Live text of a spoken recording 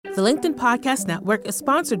The LinkedIn Podcast Network is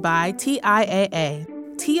sponsored by TIAA.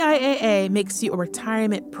 TIAA makes you a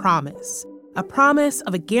retirement promise, a promise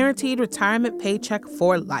of a guaranteed retirement paycheck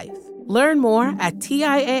for life. Learn more at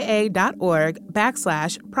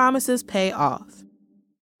TIAA.org/promises pay off.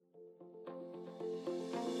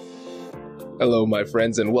 Hello, my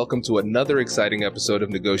friends, and welcome to another exciting episode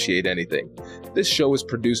of Negotiate Anything. This show is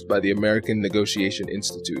produced by the American Negotiation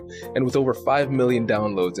Institute, and with over 5 million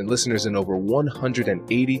downloads and listeners in over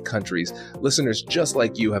 180 countries, listeners just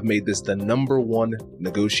like you have made this the #1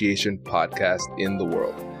 negotiation podcast in the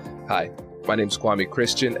world. Hi, my name is Kwame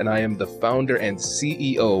Christian, and I am the founder and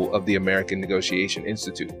CEO of the American Negotiation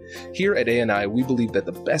Institute. Here at ANI, we believe that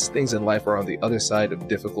the best things in life are on the other side of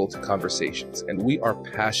difficult conversations, and we are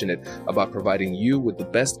passionate about providing you with the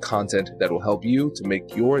best content that will help you to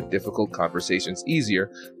make your difficult conversations easier,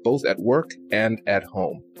 both at work and at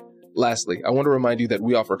home. Lastly, I want to remind you that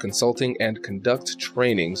we offer consulting and conduct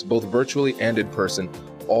trainings, both virtually and in person,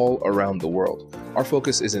 all around the world. Our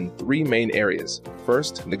focus is in 3 main areas.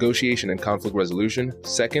 First, negotiation and conflict resolution.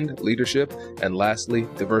 Second, leadership. And lastly,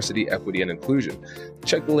 diversity, equity, and inclusion.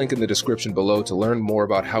 Check the link in the description below to learn more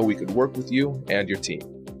about how we could work with you and your team.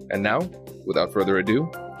 And now, without further ado,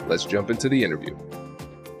 let's jump into the interview.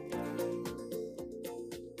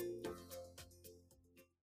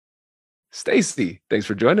 Stacy, thanks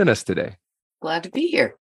for joining us today. Glad to be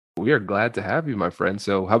here. We are glad to have you, my friend.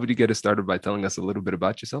 So how would you get us started by telling us a little bit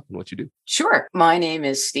about yourself and what you do? Sure. My name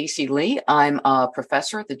is Stacy Lee. I'm a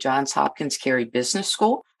professor at the Johns Hopkins Carey Business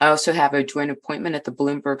School. I also have a joint appointment at the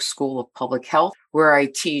Bloomberg School of Public Health, where I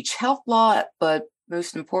teach health law, but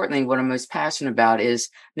most importantly, what I'm most passionate about is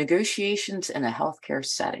negotiations in a healthcare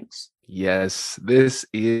settings. Yes, this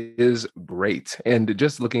is great. And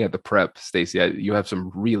just looking at the prep, Stacy, you have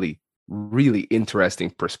some really interesting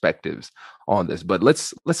perspectives on this, but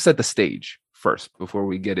let's set the stage first before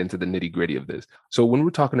we get into the nitty-gritty of this. So when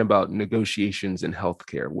we're talking about negotiations in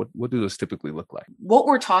healthcare, what do those typically look like? What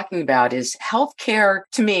we're talking about is healthcare,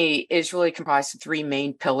 to me, is really comprised of 3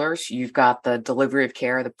 main pillars. You've got the delivery of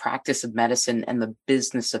care, the practice of medicine, and the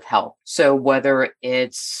business of health. So whether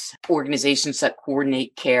it's organizations that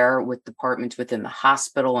coordinate care with departments within the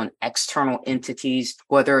hospital and external entities,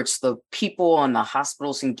 whether it's the people and the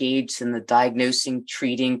hospitals engaged in the diagnosing,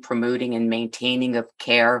 treating, promoting, and maintaining of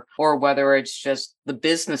care, or whether it's just the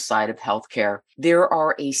business side of healthcare, there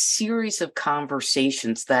are a series of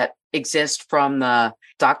conversations that exist from the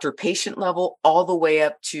doctor-patient level all the way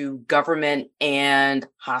up to government and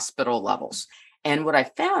hospital levels. And what I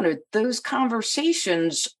found are those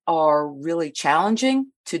conversations are really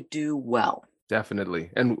challenging to do well. Definitely.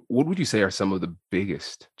 And what would you say are some of the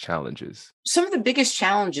biggest challenges? Some of the biggest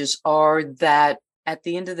challenges are that at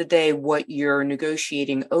the end of the day, what you're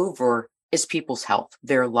negotiating over is people's health,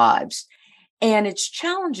 their lives. And it's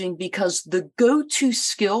challenging because the go-to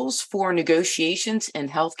skills for negotiations in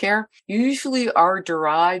healthcare usually are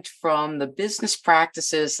derived from the business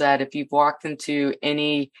practices that if you've walked into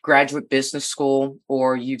any graduate business school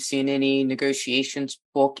or you've seen any negotiations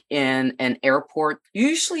book in an airport,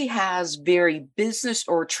 usually has very business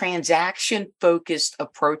or transaction-focused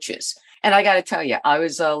approaches. And I got to tell you, I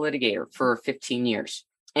was a litigator for 15 years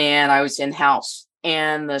and I was in-house.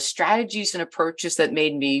 And the strategies and approaches that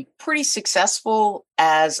made me pretty successful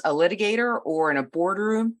as a litigator or in a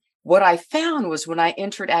boardroom, what I found was when I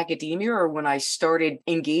entered academia or when I started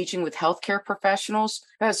engaging with healthcare professionals,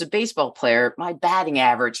 as a baseball player, my batting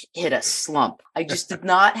average hit a slump. I just did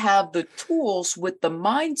not have the tools with the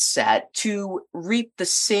mindset to reap the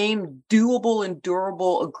same doable and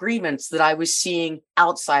durable agreements that I was seeing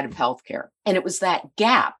outside of healthcare. And it was that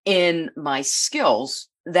gap in my skills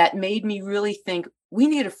that made me really think we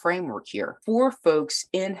need a framework here for folks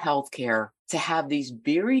in healthcare to have these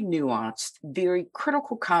very nuanced, very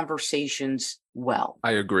critical conversations well.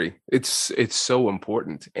 I agree. It's so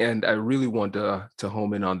important. And I really want to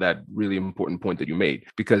home in on that really important point that you made,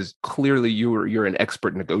 because clearly you're an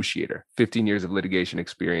expert negotiator, 15 years of litigation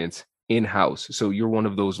experience in-house. So you're one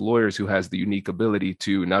of those lawyers who has the unique ability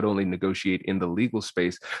to not only negotiate in the legal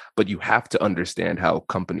space, but you have to understand how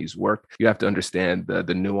companies work. You have to understand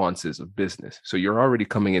the nuances of business. So you're already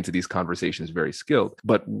coming into these conversations very skilled.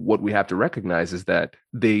 But what we have to recognize is that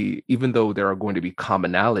even though there are going to be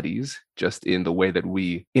commonalities just in the way that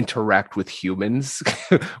we interact with humans,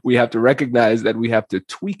 we have to recognize that we have to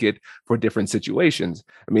tweak it for different situations.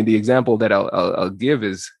 I mean, the example that I'll give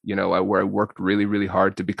is, where I worked really, really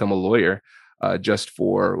hard to become a lawyer, just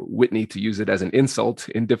for Whitney to use it as an insult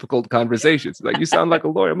in difficult conversations. Like, you sound like a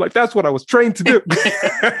lawyer. I'm like, that's what I was trained to do.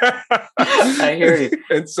 I hear you.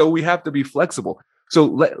 And so we have to be flexible. So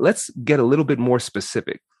let's get a little bit more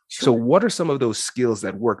specific. So Sure. what are some of those skills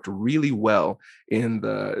that worked really well in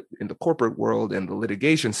the corporate world and the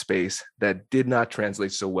litigation space that did not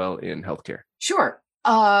translate so well in healthcare? Sure.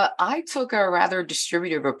 I took a rather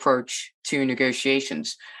distributive approach to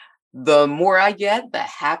negotiations. The more I get, the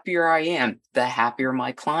happier I am, the happier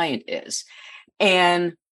my client is.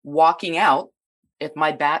 And walking out, if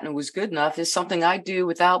my BATNA was good enough, is something I do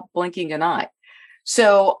without blinking an eye.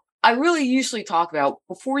 So I really usually talk about,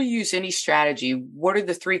 before you use any strategy, what are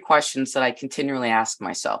the three questions that I continually ask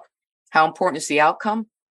myself? How important is the outcome?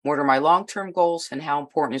 What are my long-term goals? And how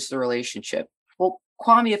important is the relationship? Well,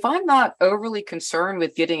 Kwame, if I'm not overly concerned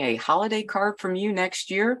with getting a holiday card from you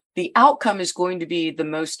next year, the outcome is going to be the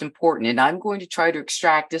most important. And I'm going to try to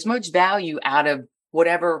extract as much value out of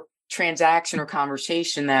whatever transaction or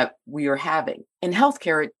conversation that we are having. In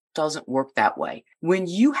healthcare, it doesn't work that way. When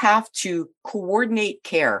you have to coordinate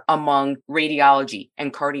care among radiology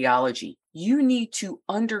and cardiology, you need to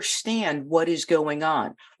understand what is going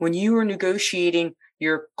on. When you are negotiating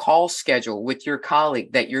your call schedule with your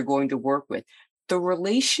colleague that you're going to work with, the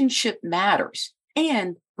relationship matters.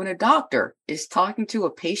 And when a doctor is talking to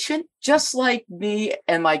a patient, just like me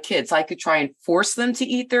and my kids, I could try and force them to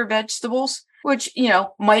eat their vegetables, which,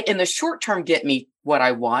 might in the short term get me what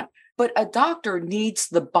I want. But a doctor needs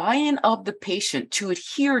the buy-in of the patient to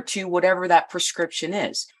adhere to whatever that prescription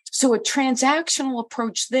is. So a transactional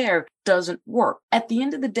approach there doesn't work. At the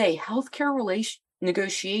end of the day, healthcare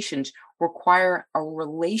negotiations require a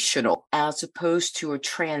relational as opposed to a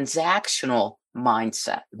transactional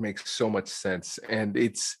mindset. It makes so much sense. And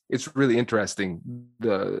it's really interesting.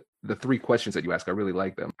 The three questions that you ask, I really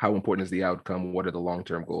like them. How important is the outcome? What are the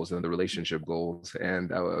long-term goals and the relationship goals?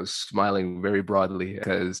 And I was smiling very broadly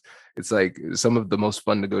because it's like some of the most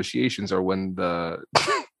fun negotiations are when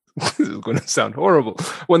this is going to sound horrible,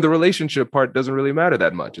 when the relationship part doesn't really matter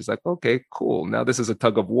that much. It's like, okay, cool. Now this is a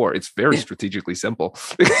tug of war. It's very strategically simple.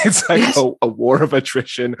 It's like a war of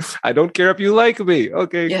attrition. I don't care if you like me.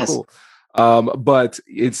 Okay, cool. But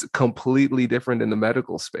it's completely different in the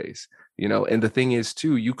medical space, and the thing is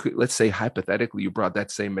too, you could, let's say hypothetically, you brought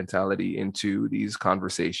that same mentality into these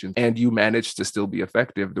conversations and you managed to still be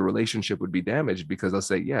effective. The relationship would be damaged because they'll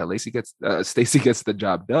say, yeah, Stacey gets the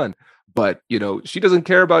job done, but she doesn't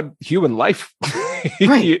care about human life.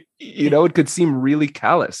 Right. It could seem really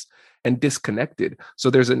callous and disconnected.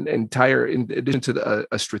 So there's an entire, in addition to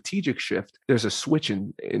a strategic shift, there's a switch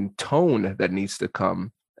in tone that needs to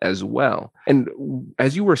come as well. And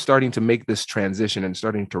as you were starting to make this transition and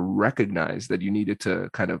starting to recognize that you needed to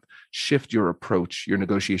kind of shift your approach, your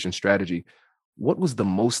negotiation strategy, what was the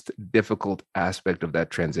most difficult aspect of that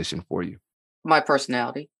transition for you? My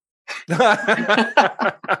personality.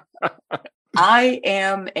 I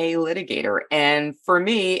am a litigator. And for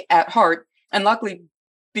me at heart, and luckily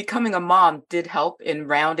becoming a mom did help in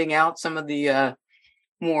rounding out some of the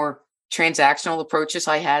more transactional approaches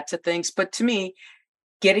I had to things. But to me,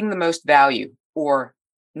 getting the most value or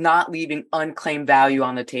not leaving unclaimed value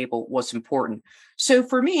on the table was important. So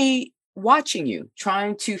for me, watching you,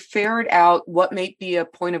 trying to ferret out what may be a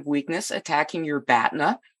point of weakness, attacking your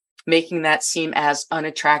BATNA, making that seem as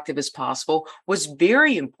unattractive as possible was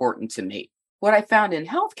very important to me. What I found in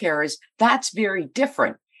healthcare is that's very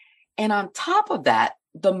different. And on top of that,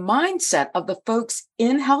 the mindset of the folks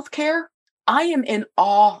in healthcare, I am in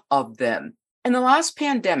awe of them. In the last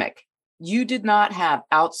pandemic, you did not have,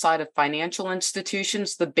 outside of financial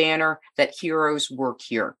institutions, the banner that heroes work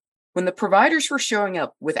here. When the providers were showing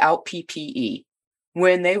up without PPE,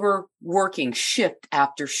 when they were working shift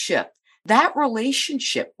after shift, that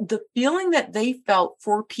relationship, the feeling that they felt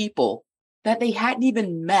for people that they hadn't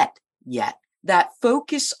even met yet, that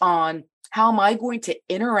focus on how am I going to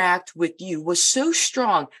interact with you was so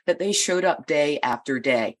strong that they showed up day after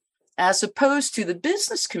day, as opposed to the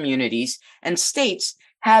business communities and states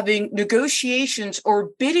having negotiations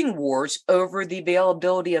or bidding wars over the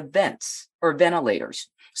availability of vents or ventilators.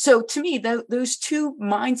 So to me, those two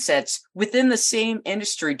mindsets within the same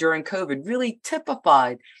industry during COVID really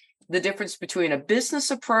typified the difference between a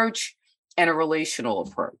business approach and a relational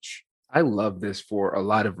approach. I love this for a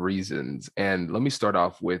lot of reasons. And let me start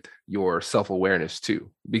off with your self-awareness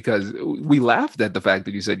too, because we laughed at the fact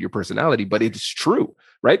that you said your personality, but it's true,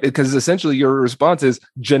 right? Because essentially your response is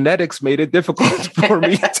genetics made it difficult for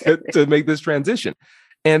me to make this transition.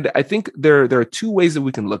 And I think there are two ways that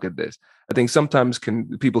we can look at this. I think sometimes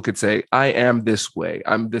people could say, I am this way,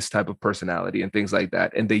 I'm this type of personality and things like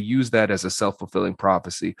that. And they use that as a self-fulfilling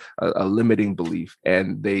prophecy, a limiting belief,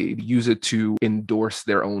 and they use it to endorse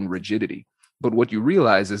their own rigidity. But what you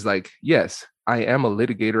realize is like, yes, I am a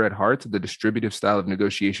litigator at heart. The distributive style of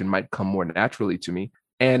negotiation might come more naturally to me.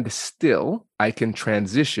 and still I can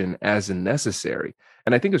transition as necessary.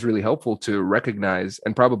 And I think it's really helpful to recognize,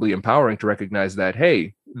 and probably empowering to recognize that,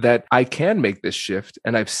 hey, that I can make this shift.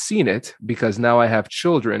 And I've seen it because now I have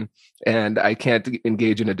children and I can't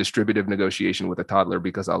engage in a distributive negotiation with a toddler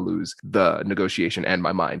because I'll lose the negotiation and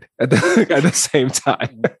my mind at the same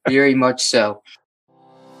time. Very much so.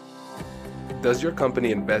 Does your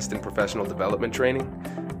company invest in professional development training?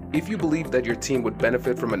 If you believe that your team would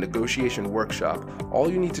benefit from a negotiation workshop,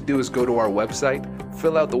 all you need to do is go to our website,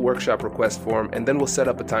 fill out the workshop request form, and then we'll set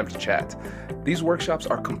up a time to chat. These workshops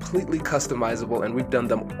are completely customizable, and we've done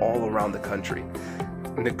them all around the country.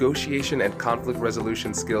 Negotiation and conflict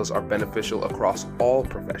resolution skills are beneficial across all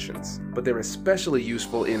professions, but they're especially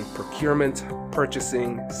useful in procurement,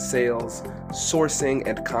 purchasing, sales, sourcing,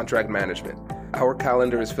 and contract management. Our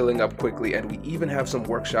calendar is filling up quickly, and we even have some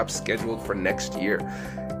workshops scheduled for next year.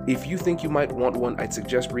 If you think you might want one, I'd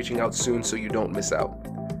suggest reaching out soon so you don't miss out.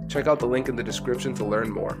 Check out the link in the description to learn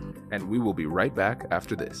more, and we will be right back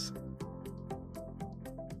after this.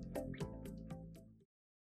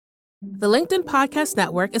 The LinkedIn Podcast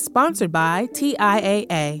Network is sponsored by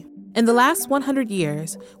TIAA. In the last 100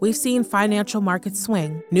 years, we've seen financial markets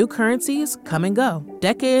swing, new currencies come and go,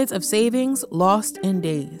 decades of savings lost in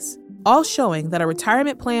days, all showing that a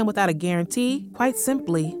retirement plan without a guarantee, quite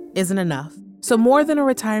simply, isn't enough. So more than a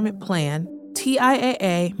retirement plan,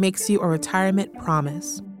 TIAA makes you a retirement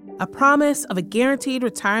promise. A promise of a guaranteed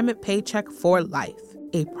retirement paycheck for life.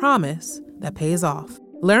 A promise that pays off.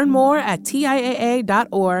 Learn more at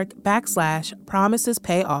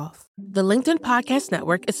TIAA.org/promisespayoff. The LinkedIn Podcast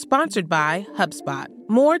Network is sponsored by HubSpot.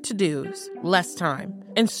 More to-dos, less time,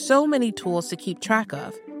 and so many tools to keep track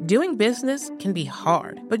of. Doing business can be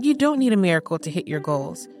hard, but you don't need a miracle to hit your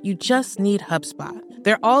goals. You just need HubSpot.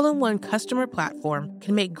 Their all-in-one customer platform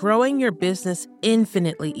can make growing your business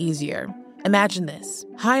infinitely easier. Imagine this: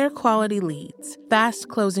 higher quality leads, fast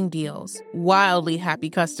closing deals, wildly happy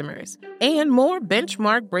customers, and more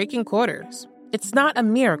benchmark breaking quarters. It's not a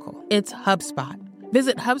miracle, it's HubSpot.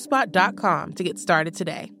 Visit HubSpot.com to get started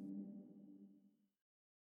today.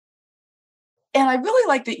 And I really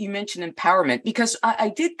like that you mentioned empowerment, because I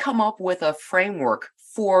did come up with a framework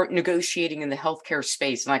for negotiating in the healthcare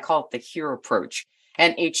space, and I call it the HERE approach.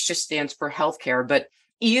 And H just stands for healthcare, but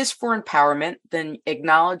E is for empowerment, then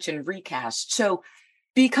acknowledge and recast. So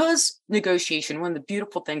because negotiation, one of the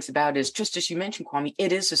beautiful things about it is, just as you mentioned, Kwame,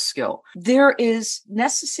 it is a skill. There is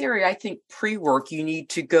necessary, I think, pre-work you need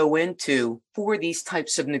to go into for these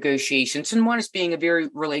types of negotiations. And one is being a very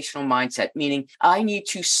relational mindset, meaning I need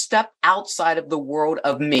to step outside of the world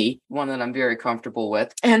of me, one that I'm very comfortable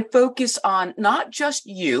with, and focus on not just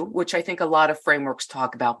you, which I think a lot of frameworks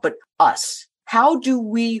talk about, but us. How do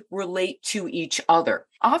we relate to each other?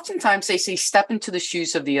 Oftentimes they say, step into the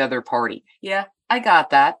shoes of the other party. Yeah, I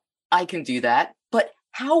got that. I can do that. But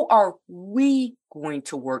how are we going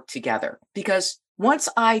to work together? Because once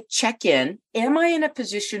I check in, am I in a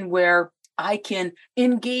position where I can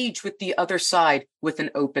engage with the other side with an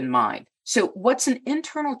open mind? So what's an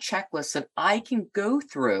internal checklist that I can go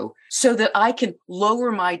through so that I can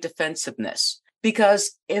lower my defensiveness?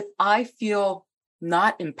 Because if I feel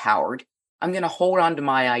not empowered, I'm going to hold on to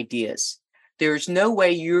my ideas. There's no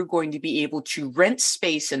way you're going to be able to rent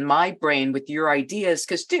space in my brain with your ideas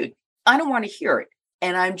because, dude, I don't want to hear it.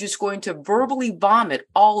 And I'm just going to verbally vomit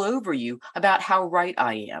all over you about how right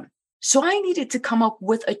I am. So I needed to come up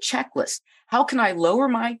with a checklist. How can I lower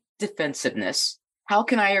my defensiveness? How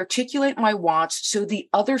can I articulate my wants so the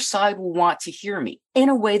other side will want to hear me in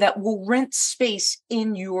a way that will rent space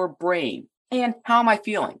in your brain? And how am I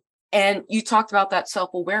feeling? And you talked about that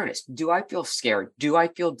self-awareness. Do I feel scared? Do I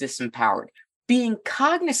feel disempowered? Being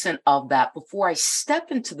cognizant of that before I step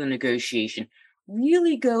into the negotiation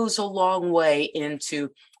really goes a long way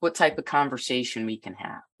into what type of conversation we can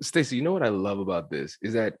have. Stacey, you know what I love about this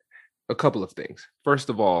is that a couple of things. First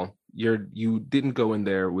of all, you didn't go in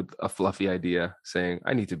there with a fluffy idea saying,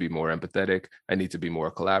 I need to be more empathetic, I need to be more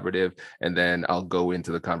collaborative, and then I'll go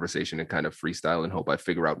into the conversation and kind of freestyle and hope I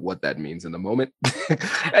figure out what that means in the moment.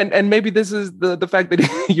 and maybe this is the fact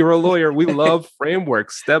that you're a lawyer. We love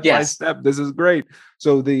frameworks, step by step. This is great.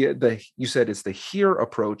 So you said it's the HERE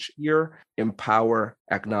approach: hear, empower,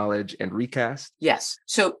 acknowledge, and recast. Yes.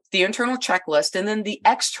 So the internal checklist, and then the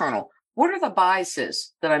external. What are the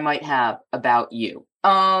biases that I might have about you?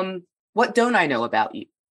 What don't I know about you?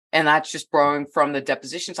 And that's just borrowing from the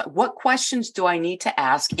deposition side. What questions do I need to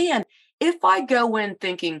ask? And if I go in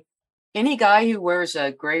thinking any guy who wears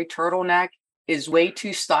a gray turtleneck is way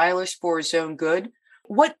too stylish for his own good,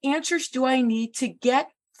 what answers do I need to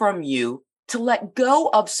get from you to let go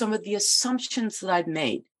of some of the assumptions that I've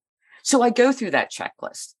made? So I go through that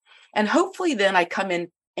checklist. And hopefully then I come in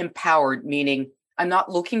empowered, meaning I'm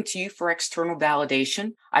not looking to you for external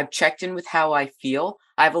validation. I've checked in with how I feel.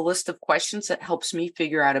 I have a list of questions that helps me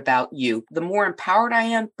figure out about you. The more empowered I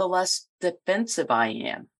am, the less defensive I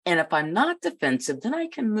am. And if I'm not defensive, then I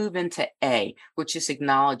can move into A, which is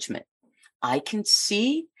acknowledgement. I can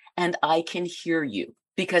see and I can hear you,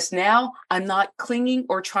 because now I'm not clinging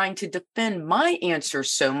or trying to defend my answer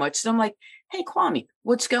so much that I'm like, hey, Kwame,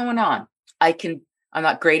 what's going on? I'm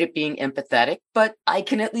not great at being empathetic, but I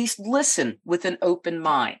can at least listen with an open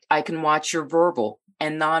mind. I can watch your verbal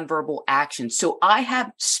and nonverbal actions. So I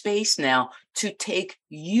have space now to take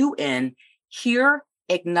you in, hear,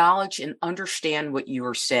 acknowledge, and understand what you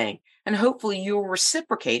are saying. And hopefully you'll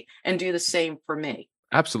reciprocate and do the same for me.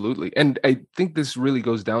 Absolutely. And I think this really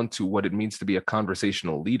goes down to what it means to be a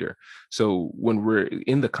conversational leader. So when we're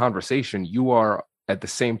in the conversation, you are at the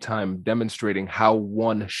same time demonstrating how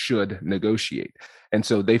one should negotiate. And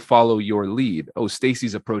so they follow your lead. Oh,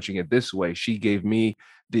 Stacy's approaching it this way. She gave me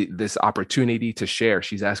this opportunity to share.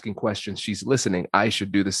 She's asking questions. She's listening. I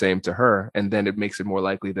should do the same to her. And then it makes it more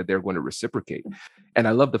likely that they're going to reciprocate. And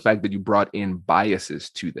I love the fact that you brought in biases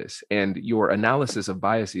to this. And your analysis of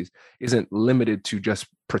biases isn't limited to just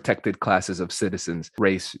protected classes of citizens,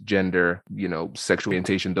 race, gender, sexual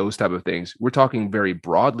orientation, those type of things. We're talking very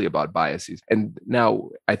broadly about biases. And now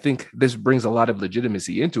I think this brings a lot of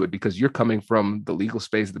legitimacy into it, because you're coming from the legal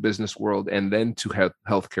space, the business world, and then to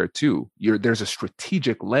healthcare too. There's a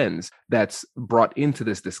strategic lens that's brought into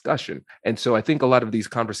this discussion. And so I think a lot of these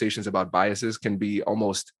conversations about biases can be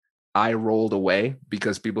almost eye rolled away,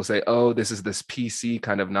 because people say, oh, this is this PC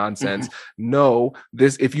kind of nonsense. No,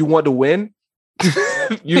 if you want to win,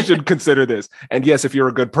 you should consider this. And yes, if you're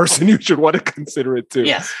a good person, you should want to consider it too.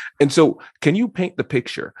 Yes. And so can you paint the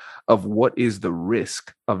picture of what is the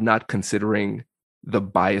risk of not considering the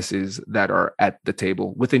biases that are at the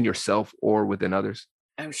table within yourself or within others?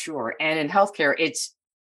 Oh, sure. And in healthcare,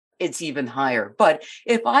 it's even higher. But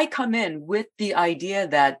if I come in with the idea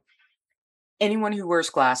that anyone who wears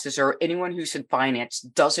glasses or anyone who's in finance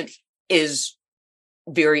is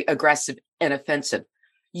very aggressive and offensive,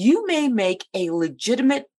 you may make a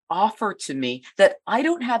legitimate offer to me that I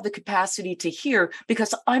don't have the capacity to hear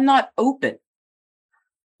because I'm not open.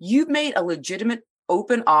 You've made a legitimate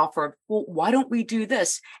open offer of, well, why don't we do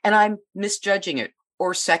this? And I'm misjudging it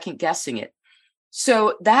or second guessing it.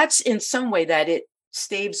 So that's in some way that it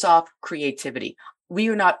staves off creativity. We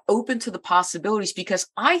are not open to the possibilities because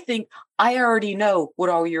I think I already know what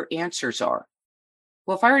all your answers are.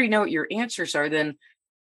 Well, if I already know what your answers are, then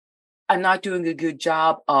I'm not doing a good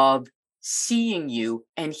job of seeing you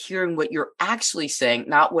and hearing what you're actually saying,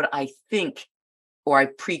 not what I think or I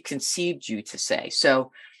preconceived you to say.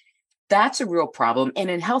 So that's a real problem. And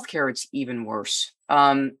in healthcare, it's even worse.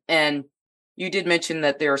 And you did mention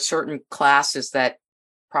that there are certain classes that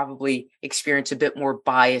probably experience a bit more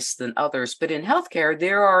bias than others. But in healthcare,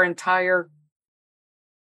 there are entire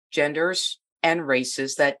genders and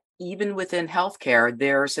races that even within healthcare,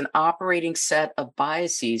 there's an operating set of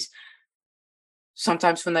biases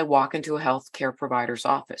sometimes when they walk into a healthcare provider's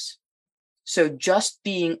office. So just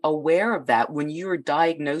being aware of that when you're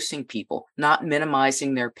diagnosing people, not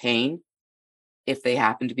minimizing their pain if they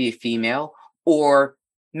happen to be a female, or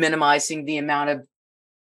minimizing the amount of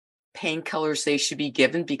painkillers they should be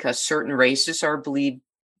given because certain races are believed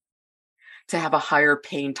to have a higher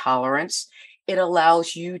pain tolerance. It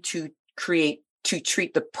allows you to treat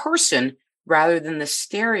the person rather than the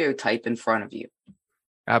stereotype in front of you.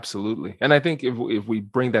 Absolutely. And I think if we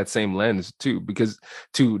bring that same lens too, because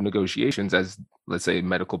to negotiations as, let's say,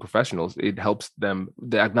 medical professionals, it helps them,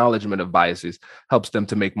 the acknowledgement of biases helps them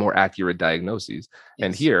to make more accurate diagnoses. Yes.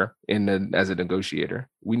 And here as a negotiator,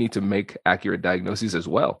 we need to make accurate diagnoses as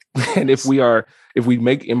well. And if we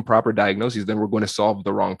make improper diagnoses, then we're going to solve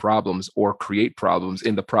the wrong problems or create problems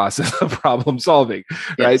in the process of problem solving.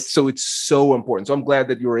 Yes. Right. So it's so important. So I'm glad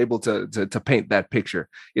that you were able to paint that picture.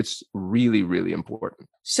 It's really, really important.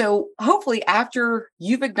 So hopefully after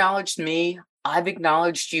you've acknowledged me, I've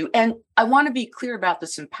acknowledged you. And I want to be clear about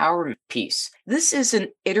this empowerment piece. This is an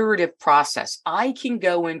iterative process. I can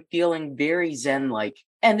go in feeling very Zen-like,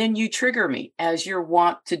 and then you trigger me as you're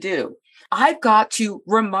wont to do. I've got to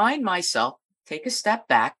remind myself, take a step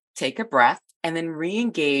back, take a breath, and then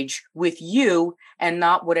re-engage with you and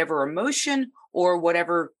not whatever emotion or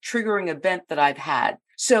whatever triggering event that I've had.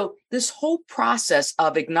 So this whole process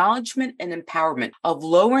of acknowledgement and empowerment, of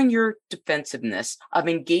lowering your defensiveness, of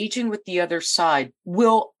engaging with the other side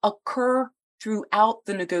will occur throughout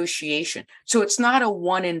the negotiation. So it's not a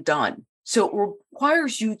one and done. So it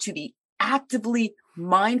requires you to be actively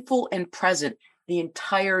mindful and present the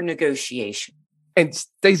entire negotiation. And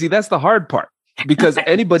Stacey, that's the hard part. Because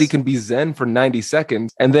anybody can be Zen for 90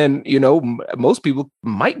 seconds. And then, most people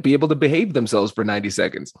might be able to behave themselves for 90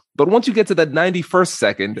 seconds. But once you get to that 91st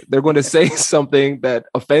second, they're going to say something that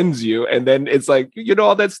offends you. And then it's like,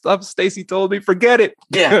 all that stuff Stacey told me, forget it.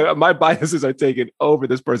 Yeah. My biases are taking over.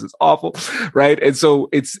 This person's awful. Right. And so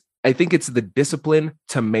I think it's the discipline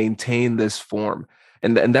to maintain this form.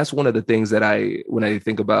 And that's one of the things that when I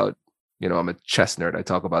think about, I'm a chess nerd. I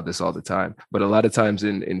talk about this all the time. But a lot of times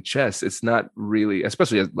in chess, it's not really,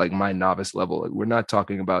 especially at like my novice level, we're not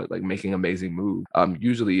talking about like making amazing moves.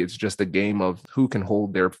 Usually it's just a game of who can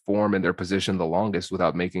hold their form and their position the longest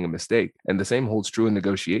without making a mistake. And the same holds true in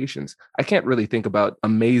negotiations. I can't really think about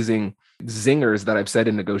amazing zingers that I've said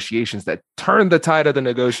in negotiations that turn the tide of the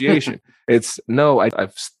negotiation.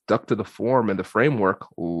 I've stuck to the form and the framework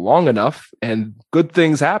long enough and good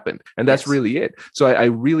things happen. And that's really it. So I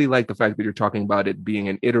really like the fact that you're talking about it being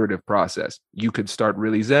an iterative process. You could start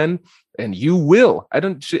really Zen and you will. I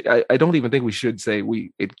don't even think we should say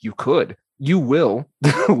you could. You will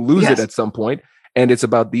lose it at some point. And it's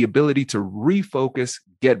about the ability to refocus,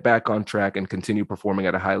 get back on track, and continue performing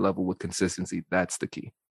at a high level with consistency. That's the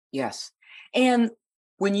key. Yes. And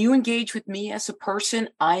when you engage with me as a person,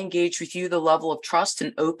 I engage with you. The level of trust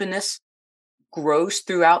and openness grows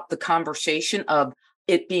throughout the conversation of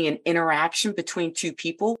it being an interaction between two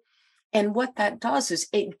people. And what that does is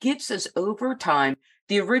it gives us over time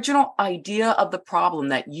the original idea of the problem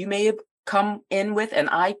that you may have come in with and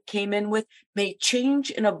I came in with may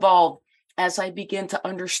change and evolve as I begin to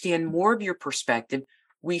understand more of your perspective.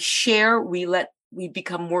 We share, we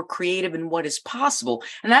become more creative in what is possible.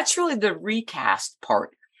 And that's really the recast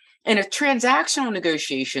part. In a transactional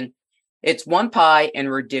negotiation, it's one pie and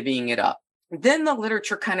we're divvying it up. Then the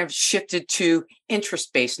literature kind of shifted to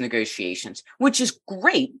interest-based negotiations, which is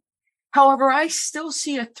great. However, I still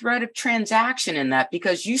see a thread of transaction in that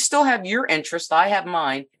because you still have your interest, I have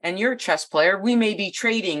mine, and you're a chess player. We may be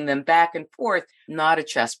trading them back and forth, not a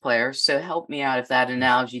chess player. So help me out if that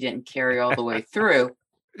analogy didn't carry all the way through.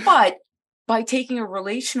 But by taking a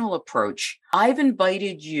relational approach, I've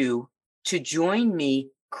invited you to join me,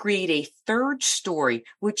 create a third story,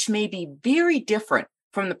 which may be very different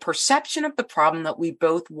from the perception of the problem that we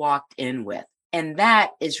both walked in with. And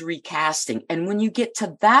that is recasting. And when you get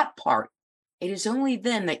to that part, it is only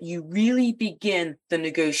then that you really begin the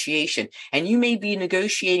negotiation. And you may be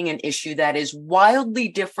negotiating an issue that is wildly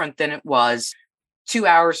different than it was 2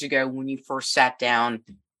 hours ago when you first sat down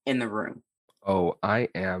in the room. Oh, I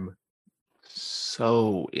am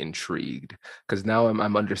so intrigued because now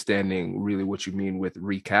I'm understanding really what you mean with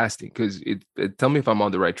recasting. Because tell me if I'm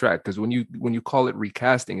on the right track. Because when you call it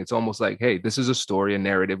recasting, it's almost like, hey, this is a story, a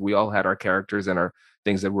narrative. We all had our characters and our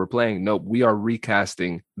things that we're playing. No, we are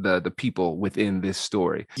recasting the people within this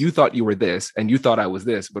story. You thought you were this, and you thought I was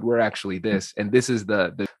this, but we're actually this. And this is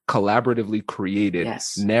the collaboratively created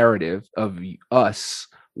narrative of us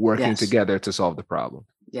working together to solve the problem.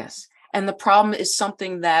 Yes, and the problem is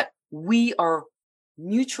something that we are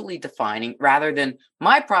mutually defining rather than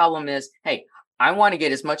my problem is, hey, I want to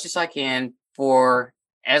get as much as I can for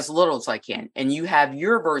as little as I can. And you have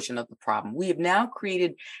your version of the problem. We have now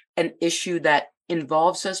created an issue that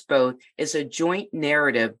involves us both, is a joint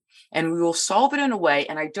narrative, and we will solve it in a way.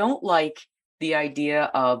 And I don't like the idea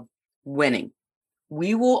of winning.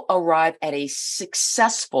 We will arrive at a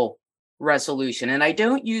successful resolution. And I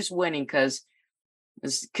don't use winning because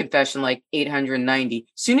this confession like 890.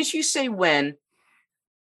 As soon as you say win,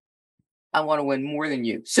 I want to win more than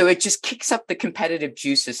you. So it just kicks up the competitive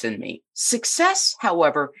juices in me. Success,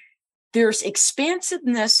 however, there's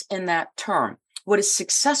expansiveness in that term. What is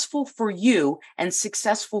successful for you and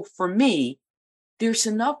successful for me, there's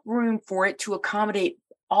enough room for it to accommodate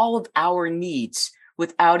all of our needs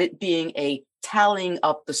without it being a tallying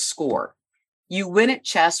up the score. You win at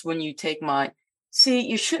chess when you take my... See,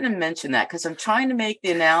 you shouldn't have mentioned that because I'm trying to make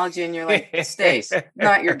the analogy and you're like, Stace,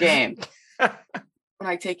 not your game. When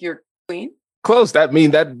I take your queen? Close. That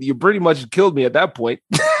mean that you pretty much killed me at that point.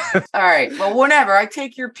 All right. Well, whenever I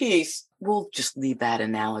take your piece, we'll just leave that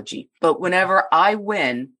analogy. But whenever I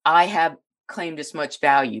win, I have claimed as much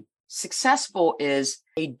value. Successful is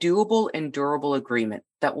a doable and durable agreement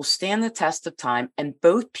that will stand the test of time and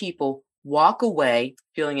both people walk away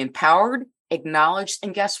feeling empowered, acknowledged,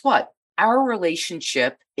 and guess what? Our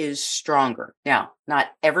relationship is stronger. Now,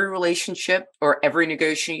 not every relationship or every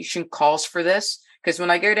negotiation calls for this, because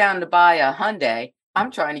when I go down to buy a Hyundai,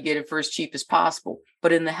 I'm trying to get it for as cheap as possible.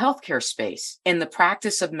 But in the healthcare space, in the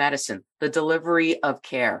practice of medicine, the delivery of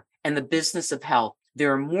care, and the business of health,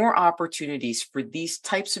 There are more opportunities for these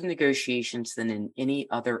types of negotiations than in any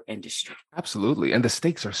other industry. Absolutely. And the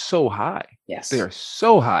stakes are so high. They Yes. are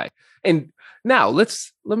so high. And now let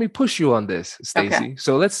me push you on this, Okay. Stacy.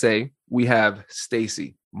 So let's say we have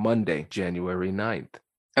Stacy Monday, January 9th,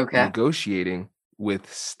 Okay. negotiating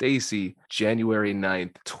with Stacy January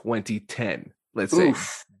 9th, 2010. Let's say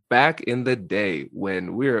Oof. back in the day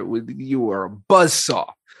when you were a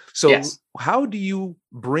buzzsaw. So Yes. how do you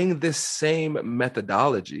bring this same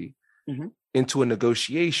methodology Mhm. into a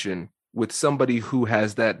negotiation with somebody who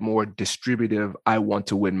has that more distributive, I want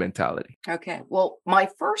to win mentality? Okay. Well, my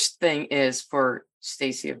first thing is for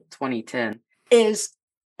Stacy of 2010 is,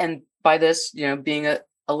 and by this, being a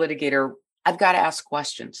litigator, I've got to ask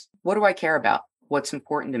questions. What do I care about? What's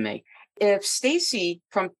important to me? If Stacy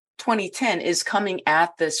from 2010 is coming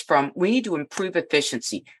at this from, we need to improve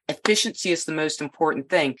efficiency. Efficiency is the most important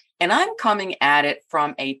thing. And I'm coming at it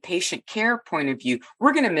from a patient care point of view.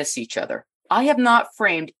 We're going to miss each other. I have not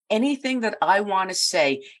framed anything that I want to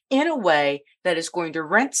say in a way that is going to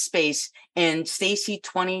rent space in Stacy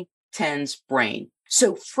 2010's brain.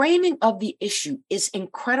 So framing of the issue is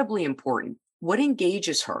incredibly important. What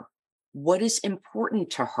engages her? What is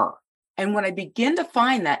important to her? And when I begin to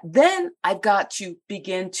find that, then I've got to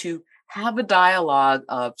begin to have a dialogue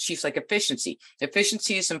of, she's like, efficiency.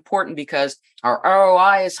 Efficiency is important because our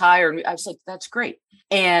ROI is higher. I was like, that's great.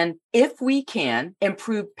 And if we can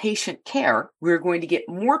improve patient care, we're going to get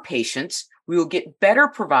more patients. We will get better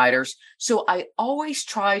providers. So I always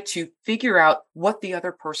try to figure out what the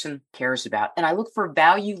other person cares about. And I look for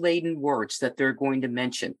value-laden words that they're going to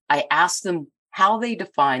mention. I ask them how they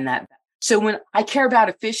define that. So when I care about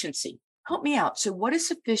efficiency, help me out. So what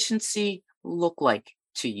does efficiency look like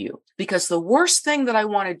to you? Because the worst thing that I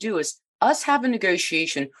want to do is us have a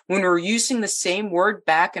negotiation when we're using the same word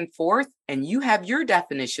back and forth, and you have your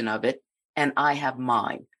definition of it and I have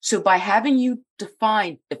mine. So by having you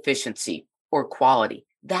define efficiency or quality,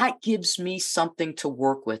 that gives me something to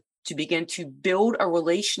work with to begin to build a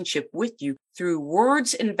relationship with you through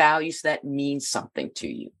words and values that mean something to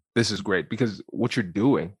you. This is great because what you're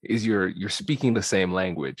doing is you're speaking the same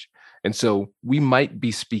language. And so we might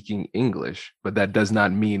be speaking English, but that does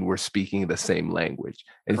not mean we're speaking the same language.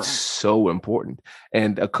 And it's Correct. so important.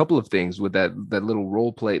 And a couple of things with that little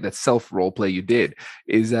role play, that self role play you did,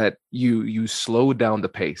 is that you slow down the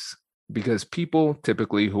pace. Because people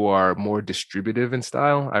typically who are more distributive in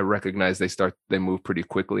style, I recognize they move pretty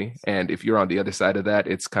quickly. And if you're on the other side of that,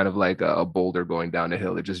 it's kind of like a boulder going down a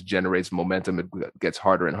hill. It just generates momentum. It gets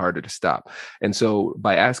harder and harder to stop. And so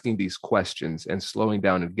by asking these questions and slowing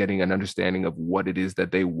down and getting an understanding of what it is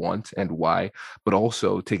that they want and why, but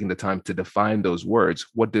also taking the time to define those words.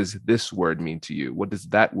 What does this word mean to you? What does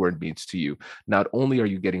that word mean to you? Not only are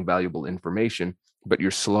you getting valuable information, but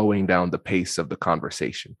you're slowing down the pace of the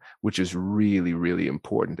conversation, which is really, really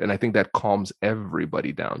important. And I think that calms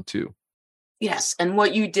everybody down too. Yes. And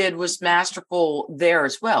what you did was masterful there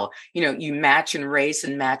as well. You match and raise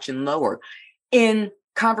and match and lower. In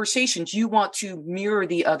conversations, you want to mirror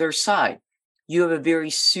the other side. You have a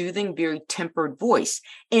very soothing, very tempered voice.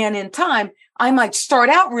 And in time, I might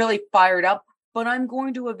start out really fired up, but I'm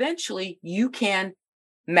going to eventually, you can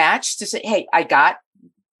match to say, hey, I got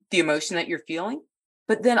the emotion that you're feeling.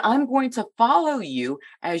 But then I'm going to follow you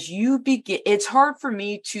as you begin. It's hard for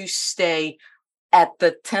me to stay at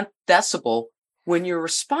the 10th decibel when you're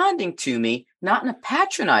responding to me, not in a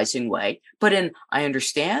patronizing way, but in, I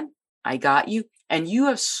understand, I got you, and you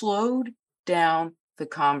have slowed down the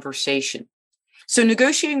conversation. So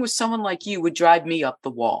negotiating with someone like you would drive me up the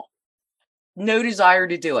wall. No desire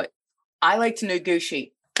to do it. I like to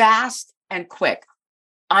negotiate fast and quick.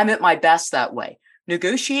 I'm at my best that way.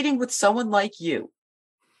 Negotiating with someone like you,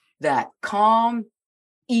 that calm,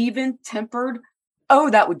 even tempered,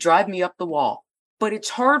 that would drive me up the wall. But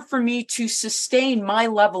it's hard for me to sustain my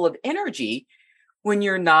level of energy when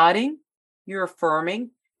you're nodding, you're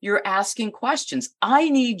affirming, you're asking questions. I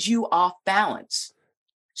need you off balance.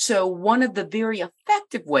 So one of the very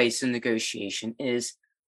effective ways in negotiation is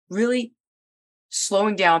really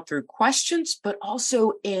slowing down through questions, but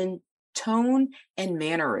also in tone and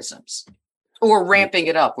mannerisms, or ramping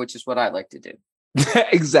it up, which is what I like to do.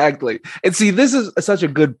 Exactly. And see, this is such a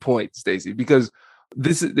good point, Stacey, because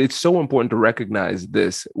it's so important to recognize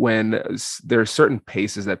this when there are certain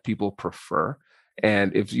paces that people prefer.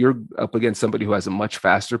 And if you're up against somebody who has a much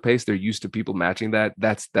faster pace, they're used to people matching that.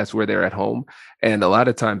 That's where they're at home. And a lot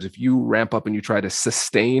of times, if you ramp up and you try to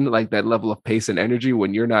sustain like that level of pace and energy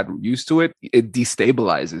when you're not used to it, it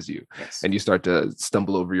destabilizes you. Yes. And you start to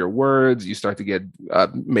stumble over your words. You start to get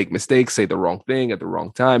make mistakes, say the wrong thing at the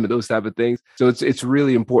wrong time, and those type of things. So it's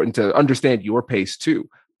really important to understand your pace too.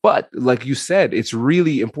 But like you said, it's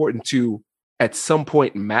really important to at some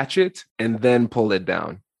point match it and then pull it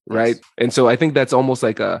down. Right. Yes. And so I think that's almost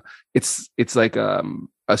like it's like a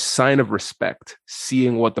sign of respect,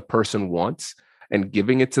 seeing what the person wants and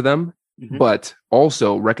giving it to them, but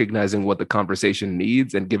also recognizing what the conversation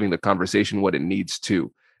needs and giving the conversation what it needs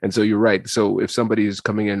to. And so you're right. So if somebody is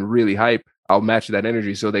coming in really hype, I'll match that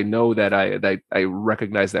energy so they know that I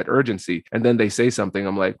recognize that urgency. And then they say something,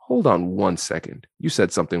 I'm like, hold on 1 second. You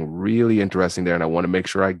said something really interesting there, and I want to make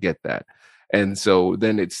sure I get that. And so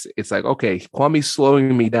then it's like, okay, Kwame's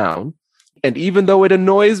slowing me down. And even though it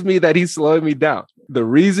annoys me that he's slowing me down, the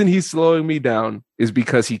reason he's slowing me down is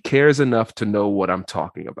because he cares enough to know what I'm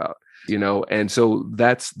talking about, you know? And so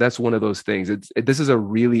that's one of those things. This is a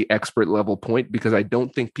really expert level point, because I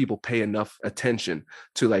don't think people pay enough attention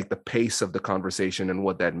to like the pace of the conversation and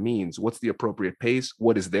what that means. What's the appropriate pace?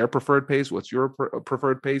 What is their preferred pace? What's your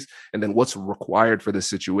preferred pace? And then what's required for the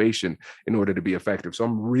situation in order to be effective. So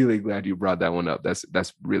I'm really glad you brought that one up.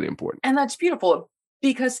 That's really important. And that's beautiful,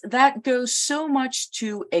 because that goes so much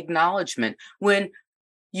to acknowledgement. When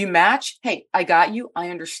you match, hey, I got you, I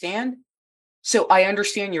understand. So I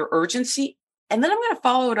understand your urgency. And then I'm going to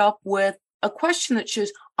follow it up with a question that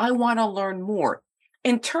shows, I want to learn more.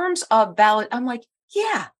 In terms of valid, I'm like,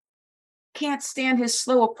 yeah, can't stand his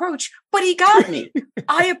slow approach, but he got me.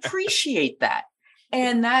 I appreciate that.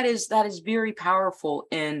 And that is very powerful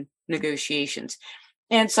in negotiations,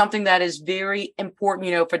 and something that is very important.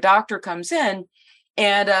 You know, if a doctor comes in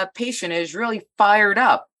and a patient is really fired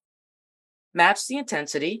up, match the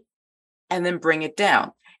intensity and then bring it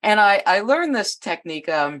down. And I learned this technique,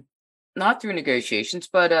 not through negotiations,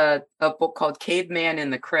 but a book called Caveman in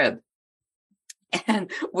the Crib.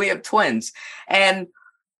 And we have twins. And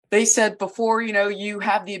they said before, you know, you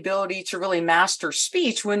have the ability to really master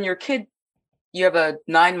speech, when your kid, you have a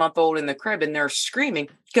 9-month-old in the crib and they're screaming,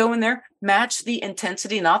 go in there, match the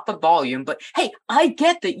intensity, not the volume, but hey, I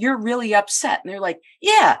get that you're really upset. And they're like,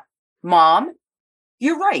 yeah, Mom,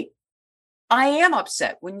 you're right. I am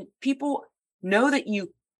upset. When people know that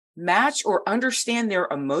you match or understand their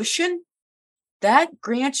emotion, that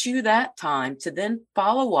grants you that time to then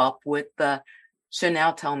follow up with so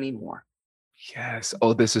now tell me more. Yes.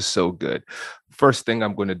 Oh, this is so good. First thing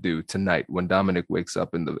I'm going to do tonight when Dominic wakes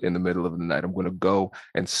up in the middle of the night, I'm going to go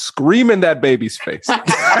and scream in that baby's face.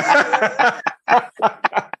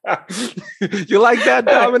 You like that,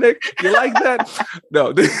 Dominic? You like that?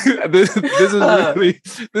 No, this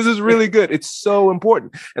is really good. It's so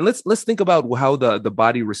important. And let's think about how the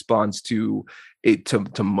body responds to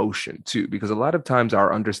motion too, because a lot of times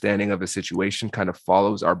our understanding of a situation kind of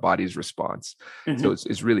follows our body's response. Mm-hmm. So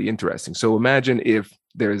it's really interesting. So imagine if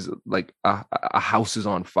there's like a house is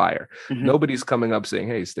on fire. Mm-hmm. Nobody's coming up saying,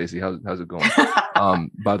 hey, Stacey, how's it going?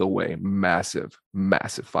 By the way, massive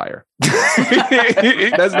fire.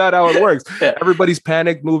 That's not how it works. Everybody's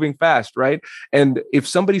panicked, moving fast, right? And if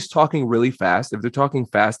somebody's talking really fast, if they're talking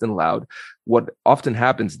fast and loud, what often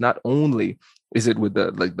happens, not only is it with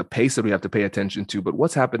the pace that we have to pay attention to, but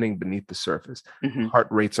what's happening beneath the surface? Mm-hmm. Heart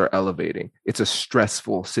rates are elevating. It's a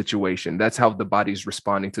stressful situation. That's how the body's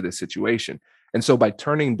responding to this situation. And so by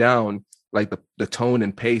turning down like the tone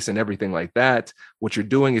and pace and everything like that, what you're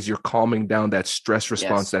doing is you're calming down that stress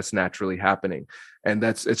response that's naturally happening. And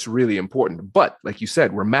it's really important. But like you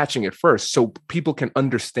said, we're matching it first so people can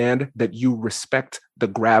understand that you respect the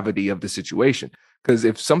gravity of the situation. Because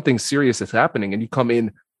if something serious is happening and you come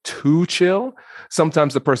in too chill,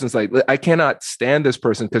 sometimes the person's like, I cannot stand this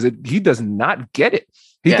person because he does not get it.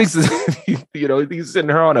 He thinks, he's sitting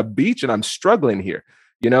here on a beach and I'm struggling here.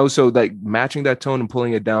 So like matching that tone and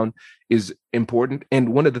pulling it down is important.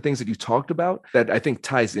 And one of the things that you talked about that I think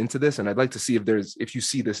ties into this, and I'd like to see if you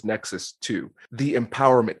see this nexus too, the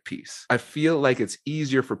empowerment piece. I feel like it's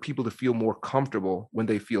easier for people to feel more comfortable when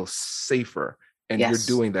they feel safer. And you're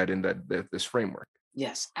doing that in this framework.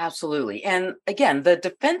 Yes, absolutely. And again, the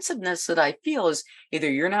defensiveness that I feel is either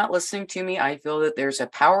you're not listening to me. I feel that there's a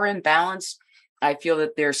power imbalance. I feel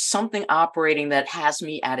that there's something operating that has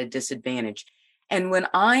me at a disadvantage. And when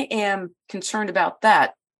I am concerned about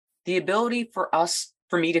that, the ability for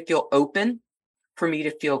me to feel open, for me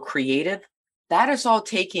to feel creative, that is all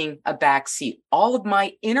taking a back seat. All of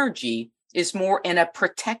my energy is more in a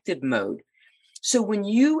protective mode. So when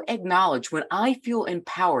you acknowledge, when I feel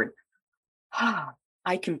empowered,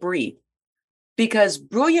 I can breathe. Because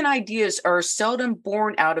brilliant ideas are seldom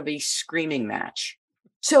born out of a screaming match.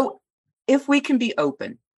 So if we can be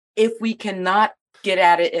open, if we cannot get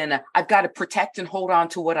at it in I've got to protect and hold on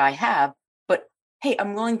to what I have, but hey,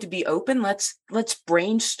 I'm willing to be open. Let's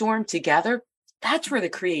brainstorm together. That's where the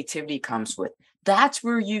creativity comes with. That's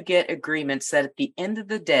where you get agreements that at the end of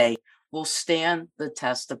the day will stand the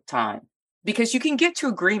test of time. Because you can get to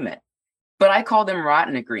agreement, but I call them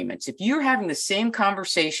rotten agreements. If you're having the same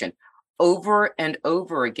conversation over and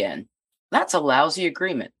over again, that's a lousy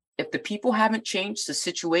agreement. If the people haven't changed, the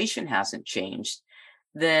situation hasn't changed,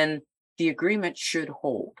 then the agreement should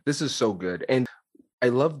hold. This is so good. And I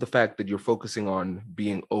love the fact that you're focusing on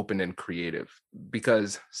being open and creative,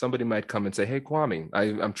 because somebody might come and say, hey, Kwame,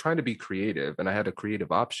 I'm trying to be creative and I had a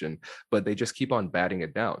creative option, but they just keep on batting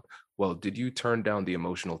it down. Well, did you turn down the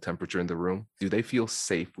emotional temperature in the room? Do they feel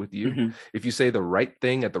safe with you? Mm-hmm. If you say the right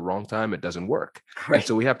thing at the wrong time, it doesn't work. Right. And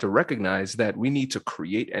so we have to recognize that we need to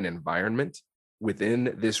create an environment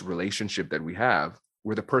within this relationship that we have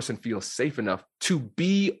where the person feels safe enough to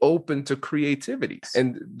be open to creativity.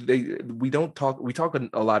 And we talk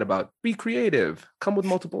a lot about be creative, come with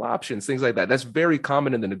multiple options, things like that. That's very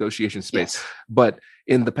common in the negotiation space. Yes. But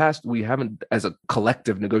in the past, we haven't, as a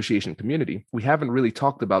collective negotiation community, we haven't really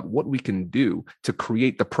talked about what we can do to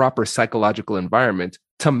create the proper psychological environment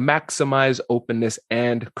to maximize openness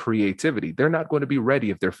and creativity. They're not going to be ready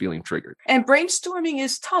if they're feeling triggered. And brainstorming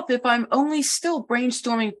is tough if I'm only still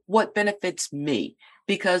brainstorming what benefits me,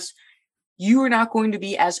 because you are not going to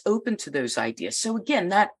be as open to those ideas. So again,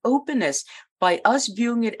 that openness, by us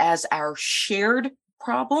viewing it as our shared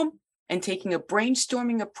problem and taking a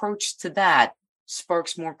brainstorming approach to that,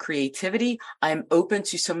 sparks more creativity. I'm open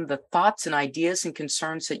to some of the thoughts and ideas and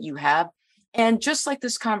concerns that you have. And just like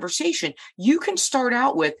this conversation, you can start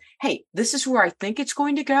out with, hey, this is where I think it's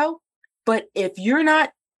going to go. But if you're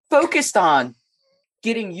not focused on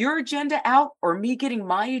getting your agenda out or me getting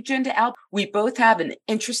my agenda out, we both have an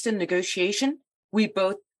interest in negotiation. We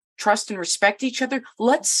both trust and respect each other.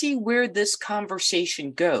 Let's see where this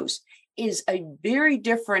conversation goes. Is a very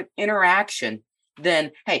different interaction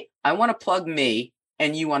than, hey, I want to plug me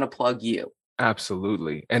and you want to plug you.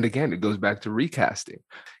 Absolutely. And again, it goes back to recasting.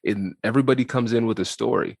 Everybody comes in with a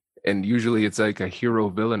story, and usually it's like a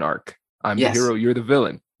hero-villain arc. I'm the hero, you're the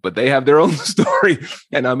villain. But they have their own story,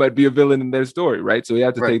 and I might be a villain in their story, right? So we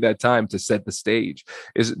have to take that time to set the stage.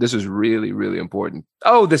 This is really, really important.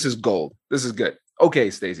 Oh, this is gold. This is good.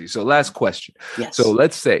 Okay, Stacey. So last question. Yes. So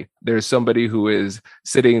let's say there's somebody who is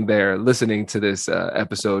sitting there listening to this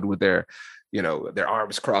episode with their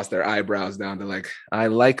arms crossed, their eyebrows down. They're like, I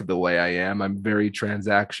like the way I am. I'm very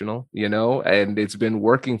transactional, and it's been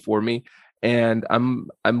working for me. And I'm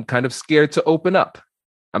kind of scared to open up.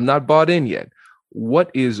 I'm not bought in yet.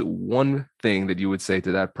 What is one thing that you would say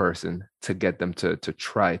to that person to get them to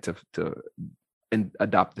try to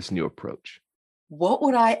adopt this new approach? What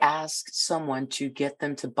would I ask someone to get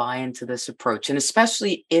them to buy into this approach? And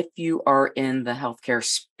especially if you are in the healthcare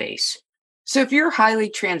space. So if you're highly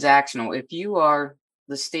transactional, if you are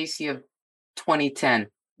the Stacey of 2010,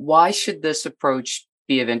 why should this approach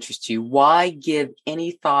be of interest to you? Why give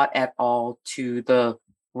any thought at all to the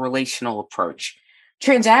relational approach?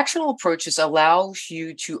 Transactional approaches allows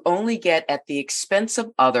you to only get at the expense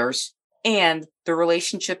of others, and the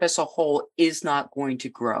relationship as a whole is not going to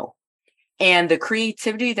grow. And the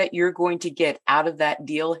creativity that you're going to get out of that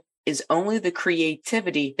deal is only the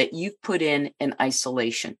creativity that you've put in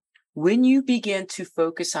isolation. When you begin to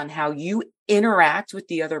focus on how you interact with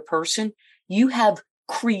the other person, you have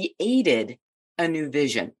created a new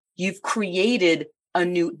vision. You've created a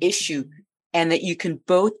new issue, and that you can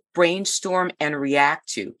both brainstorm and react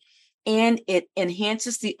to. And it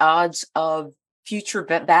enhances the odds of future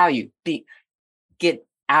value get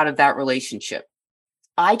out of that relationship.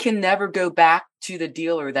 I can never go back to the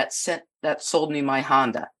dealer that sold me my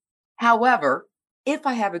Honda. However, if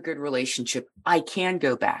I have a good relationship, I can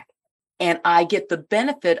go back, and I get the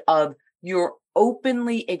benefit of your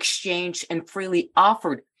openly exchanged and freely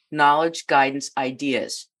offered knowledge, guidance,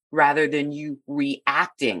 ideas, rather than you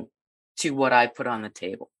reacting to what I put on the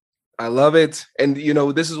table. I love it. And,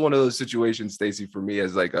 this is one of those situations, Stacey, for me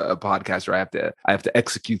as like a podcaster, I have to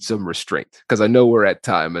execute some restraint because I know we're at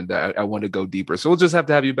time and I want to go deeper. So we'll just have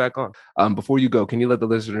to have you back on. Before you go, can you let the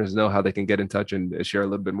listeners know how they can get in touch and share a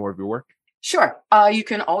little bit more of your work? Sure. You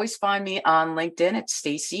can always find me on LinkedIn at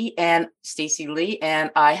Stacey Lee.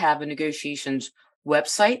 And I have a negotiations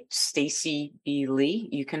website, Stacey B. Lee.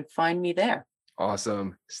 You can find me there.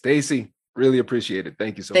 Awesome. Stacey, really appreciate it.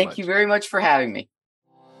 Thank you so much. Thank you very much for having me.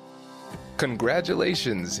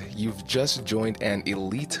 Congratulations! You've just joined an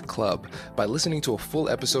elite club. By listening to a full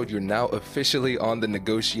episode, you're now officially on the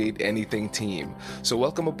Negotiate Anything team. So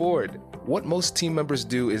welcome aboard. What most team members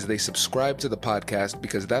do is they subscribe to the podcast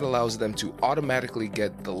because that allows them to automatically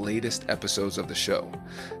get the latest episodes of the show.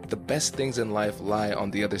 The best things in life lie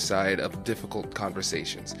on the other side of difficult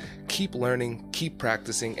conversations. Keep learning, keep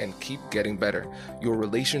practicing, and keep getting better. Your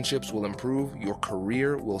relationships will improve, your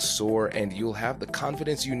career will soar, and you'll have the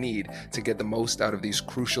confidence you need to get the most out of these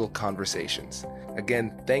crucial conversations.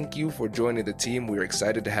 Again, thank you for joining the team. We're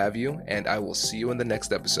excited to have you, and I will see you in the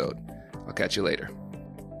next episode. I'll catch you later.